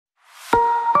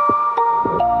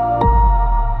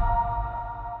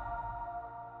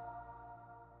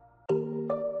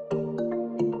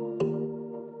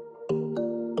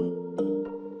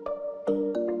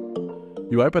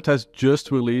UiPath has just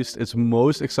released its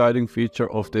most exciting feature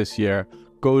of this year,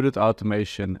 coded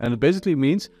automation. And it basically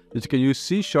means that you can use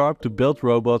C# to build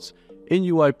robots in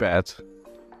UiPath.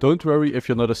 Don't worry if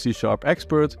you're not a C#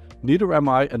 expert, neither am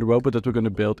I, and the robot that we're going to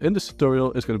build in this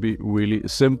tutorial is going to be really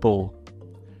simple.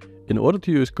 In order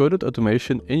to use coded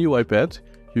automation in UiPath,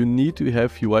 you need to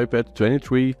have UiPath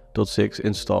 23.6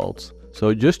 installed.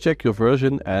 So just check your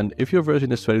version, and if your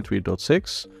version is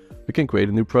 23.6, we can create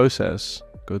a new process.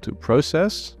 Go to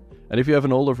Process, and if you have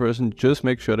an older version, just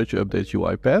make sure that you update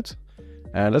UiPath.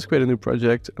 And let's create a new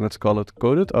project, and let's call it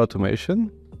Coded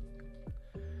Automation.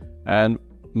 And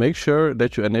make sure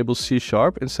that you enable C#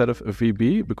 instead of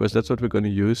VB, because that's what we're going to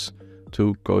use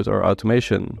to code our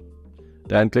automation.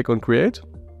 Then click on Create.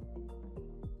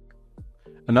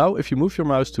 And now if you move your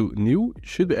mouse to New, you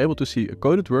should be able to see a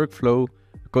coded workflow,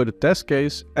 a coded test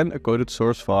case, and a coded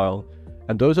source file.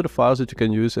 And those are the files that you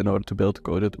can use in order to build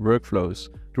coded workflows.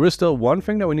 There is still one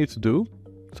thing that we need to do,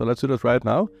 so let's do that right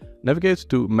now. Navigate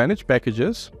to Manage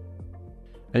Packages,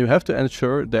 and you have to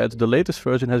ensure that the latest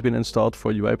version has been installed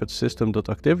for UiPath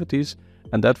system.activities,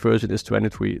 and that version is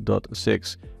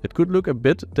 23.6. It could look a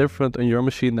bit different on your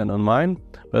machine than on mine,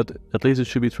 but at least it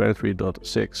should be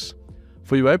 23.6.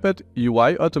 For UiPath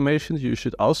UI automations, you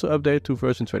should also update to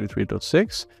version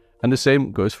 23.6, and the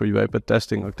same goes for UiPath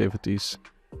testing activities.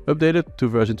 Update it to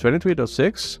version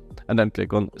 23.6 and then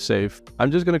click on Save.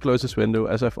 I'm just going to close this window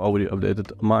as I've already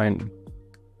updated mine.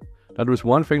 Now there is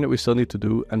one thing that we still need to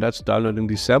do, and that's downloading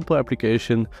the sample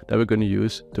application that we're going to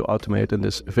use to automate in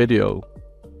this video.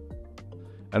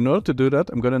 And in order to do that,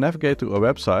 I'm going to navigate to our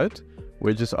website,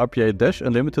 which is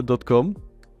rpa-unlimited.com.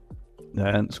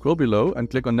 Then scroll below and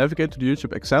click on Navigate to the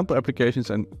YouTube example applications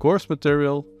and course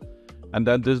material. And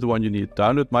then this is the one you need.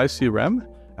 Download MyCRM.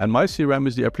 And MyCRM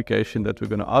is the application that we're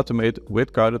going to automate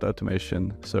with coded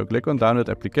automation. So click on Download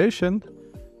Application.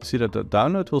 See that the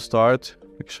download will start.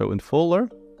 Click Show in Folder.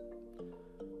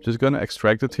 Just going to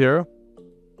extract it here.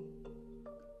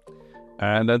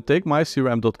 And then take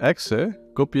mycrm.exe,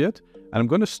 copy it. And I'm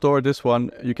going to store this one.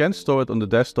 You can store it on the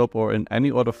desktop or in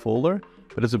any other folder,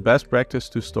 but it's a best practice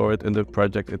to store it in the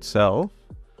project itself.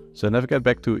 So navigate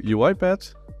back to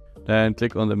UiPath. Then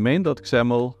click on the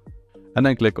main.xaml. And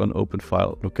then click on Open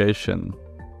File Location.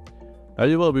 Now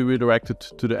you will be redirected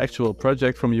to the actual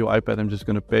project from UiPath. I'm just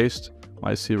going to paste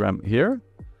my CRM here,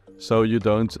 so you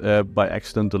don't by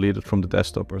accident delete it from the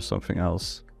desktop or something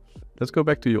else. Let's go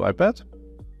back to UiPath,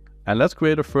 and let's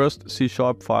create a first C#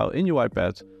 file in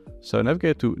UiPath. So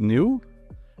navigate to New,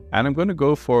 and I'm going to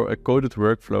go for a coded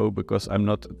workflow because I'm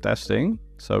not testing.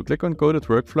 So click on Coded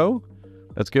Workflow.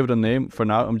 Let's give it a name. For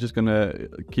now, I'm just going to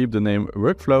keep the name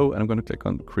workflow, and I'm going to click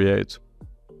on Create.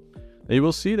 And you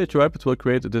will see that UiPath will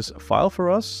create this file for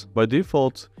us. By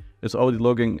default, it's already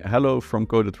logging hello from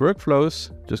coded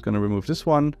workflows. Just going to remove this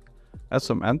one, add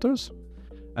some enters.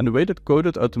 And the way that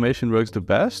coded automation works the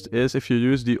best is if you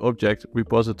use the object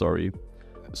repository.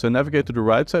 So navigate to the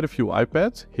right side of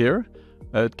UiPath here.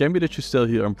 It can be that you're still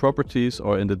here in Properties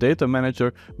or in the Data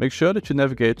Manager. Make sure that you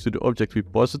navigate to the object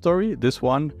repository, this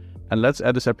one. And let's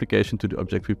add this application to the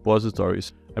object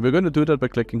repositories. And we're going to do that by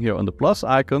clicking here on the plus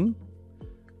icon.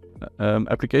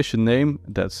 Application name,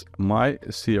 that's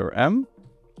MyCRM.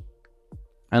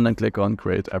 And then click on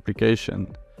Create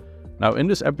Application. Now in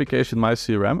this application,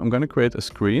 MyCRM, I'm going to create a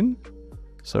screen.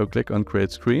 So click on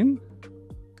Create Screen.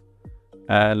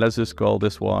 And let's just call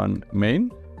this one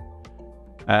Main.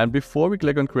 And before we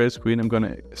click on Create Screen, I'm going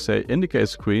to say Indicate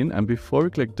Screen. And before we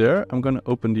click there, I'm going to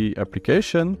open the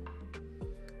application.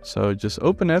 So just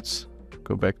open it,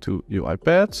 go back to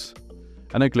UiPath,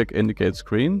 and then click Indicate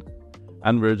Screen.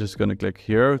 And we're just going to click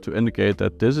here to indicate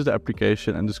that this is the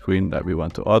application and the screen that we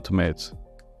want to automate.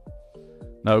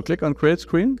 Now click on Create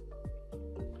Screen.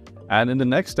 And in the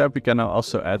next step, we can now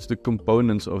also add the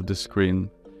components of the screen.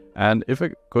 And if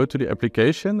I go to the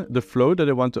application, the flow that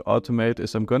I want to automate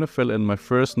is I'm going to fill in my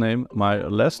first name, my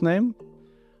last name.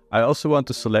 I also want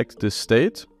to select the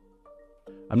state.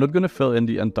 I'm not going to fill in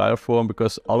the entire form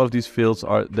because all of these fields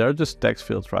they're just text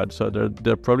fields, right? So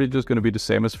they're probably just going to be the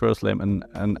same as first name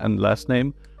and last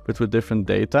name, but with different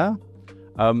data.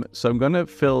 So I'm going to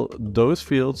fill those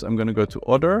fields. I'm going to go to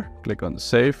Other, click on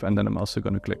Save, and then I'm also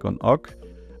going to click on OK.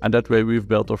 And that way we've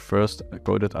built our first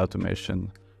coded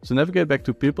automation. So navigate back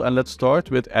to People, and let's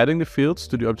start with adding the fields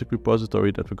to the object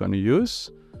repository that we're going to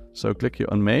use. So click here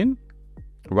on Main,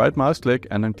 right mouse click,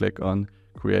 and then click on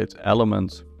Create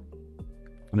Element.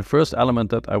 And the first element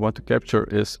that I want to capture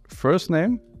is first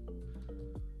name.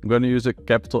 I'm going to use a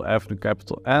capital F and a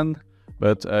capital N,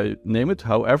 but name it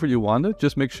however you want it.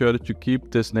 Just make sure that you keep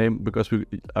this name because we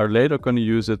are later going to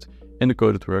use it in the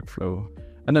coded workflow.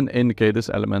 And and then indicate this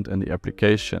element in the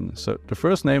application. So the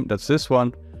first name, that's this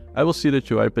one. I will see that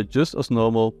UiPath, just as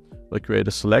normal, will create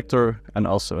a selector and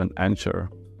also an answer.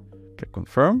 Click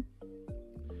confirm.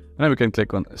 And then we can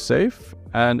click on save,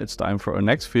 and it's time for our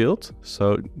next field.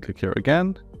 So click here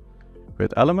again,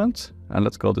 create element, and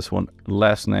let's call this one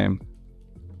last name.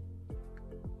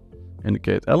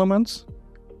 Indicate elements.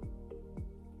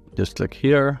 Just click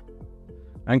here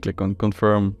and click on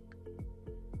confirm.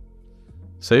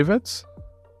 Save it.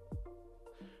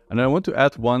 And I want to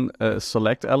add one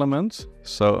select element.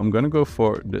 So I'm going to go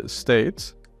for the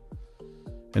state,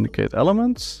 indicate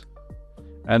elements,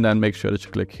 and then make sure that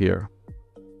you click here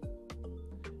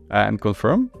and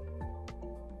confirm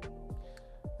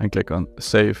and click on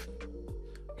save.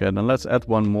 Okay, then let's add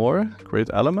one more, create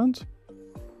element.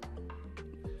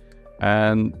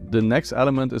 And the next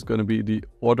element is going to be the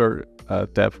order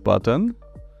tab button.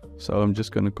 So I'm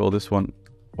just going to call this one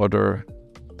order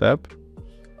tab.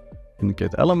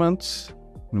 Indicate elements.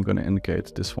 I'm going to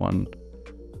indicate this one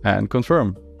and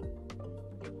confirm.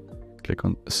 Click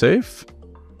on save.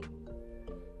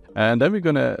 And then we're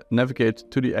going to navigate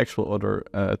to the actual order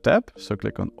tab. So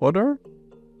click on order.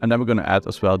 And then we're going to add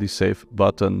as well the save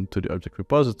button to the object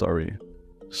repository.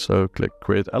 So click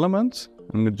create element.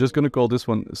 I'm just going to call this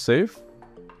one save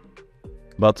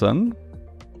button.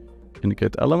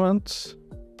 Indicate element.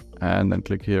 And then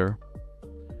click here.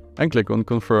 And click on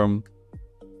confirm.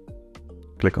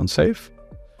 Click on save.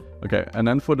 Okay, and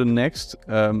then for the next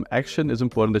action, it's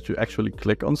important that you actually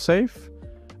click on save.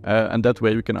 And that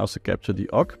way we can also capture the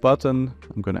awk button.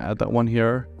 I'm going to add that one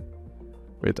here.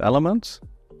 Create element.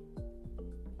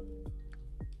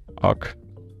 Awk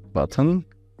button.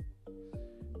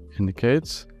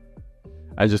 Indicates.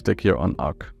 I just click here on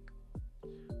awk.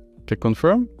 Click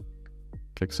confirm.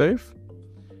 Click save.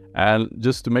 And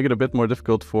just to make it a bit more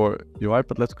difficult for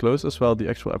UiPath, let's close as well the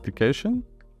actual application.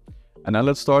 And then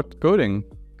let's start coding.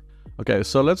 Okay,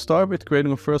 so let's start with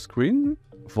creating a first screen.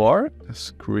 var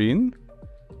screen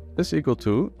is equal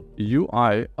to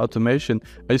UI automation.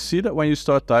 I see that when you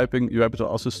start typing, UiPath will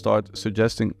also start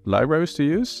suggesting libraries to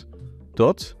use.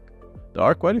 Dot. There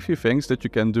are quite a few things that you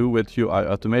can do with UI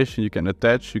automation. You can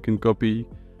attach, you can copy,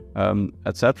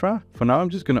 etc. For now, I'm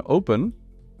just going to open.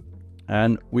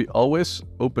 And we always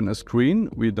open a screen.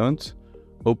 We don't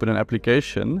open an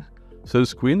application. So the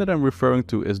screen that I'm referring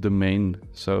to is the main.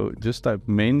 So just type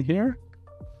main here.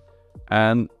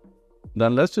 And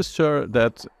then let's just show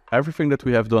that everything that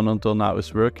we have done until now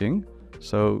is working.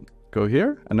 So go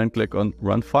here and then click on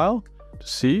run file to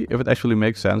see if it actually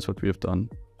makes sense what we have done.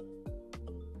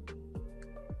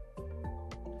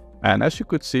 And as you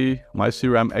could see, my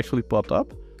CRM actually popped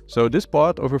up. So this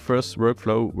part of our first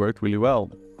workflow worked really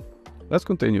well. Let's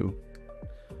continue.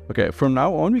 Okay, from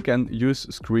now on we can use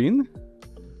screen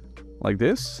like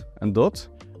this and dot,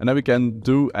 and then we can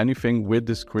do anything with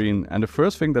the screen. And the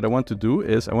first thing that I want to do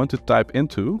is I want to type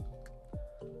into,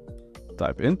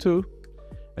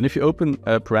 and if you open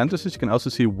parentheses, you can also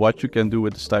see what you can do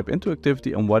with this type into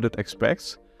activity and what it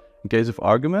expects in case of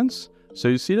arguments. So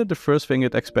you see that the first thing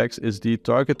it expects is the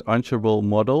target answerable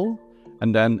model,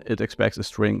 and then it expects a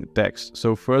string text.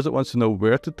 So first it wants to know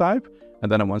where to type,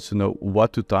 and then it wants to know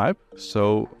what to type.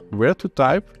 So where to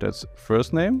type, that's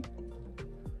first name.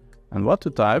 And what to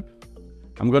type,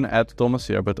 I'm going to add Thomas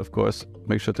here, but of course,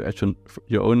 make sure to add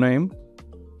your own name.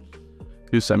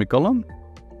 Use semicolon.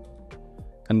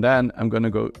 And then I'm going to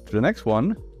go to the next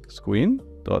one, screen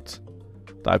dot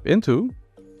type into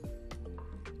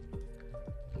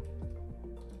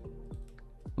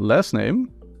last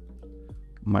name.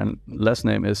 My last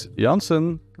name is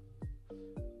Janssen.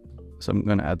 So I'm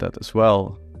going to add that as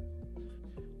well.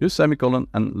 Use semicolon,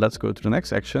 and let's go to the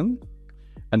next action.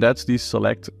 And that's the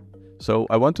select. So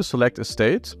I want to select a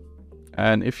state.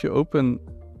 And if you open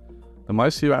the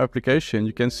MyCRM application,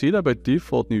 you can see that by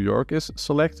default New York is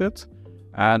selected.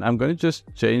 And I'm going to just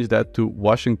change that to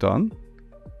Washington.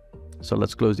 So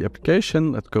let's close the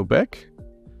application. Let's go back.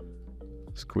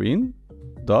 Screen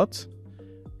dot.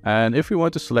 And if we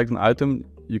want to select an item,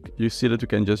 you see that you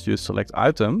can just use select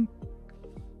item.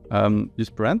 Use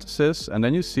parentheses, and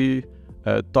then you see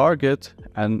target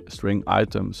and string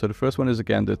item. So the first one is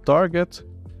again the target,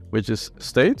 which is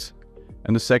state,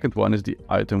 and the second one is the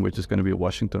item, which is going to be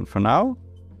Washington for now,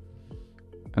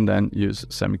 and then use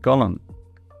semicolon.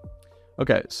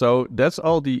 Okay, so that's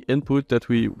all the input that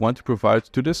we want to provide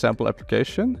to this sample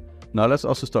application. Now let's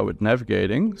also start with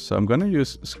navigating. So I'm going to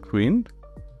use screen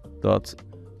dot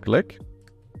click,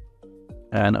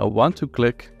 and I want to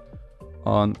click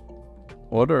on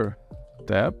order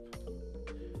tab,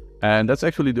 and that's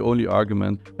actually the only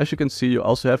argument. As you can see, you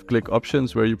also have click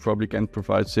options where you probably can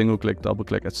provide single click, double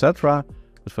click, etc.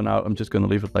 But But for now, I'm just going to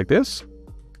leave it like this.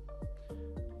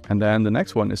 And then the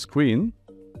next one is screen.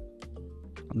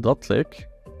 Dot click.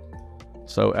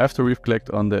 So after we've clicked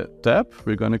on the tab,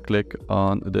 we're going to click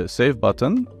on the save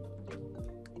button.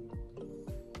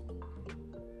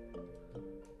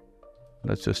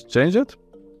 Let's just change it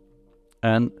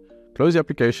and close the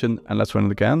application, and let's run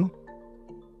it again.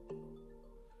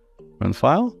 Run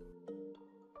file.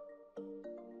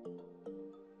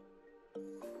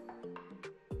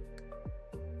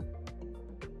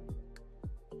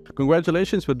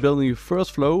 Congratulations with building your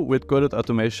first flow with coded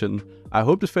automation. I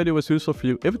hope this video was useful for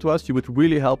you. If it was, you would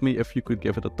really help me if you could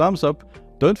give it a thumbs up.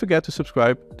 Don't forget to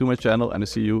subscribe to my channel, and I'll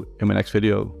see you in my next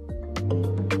video.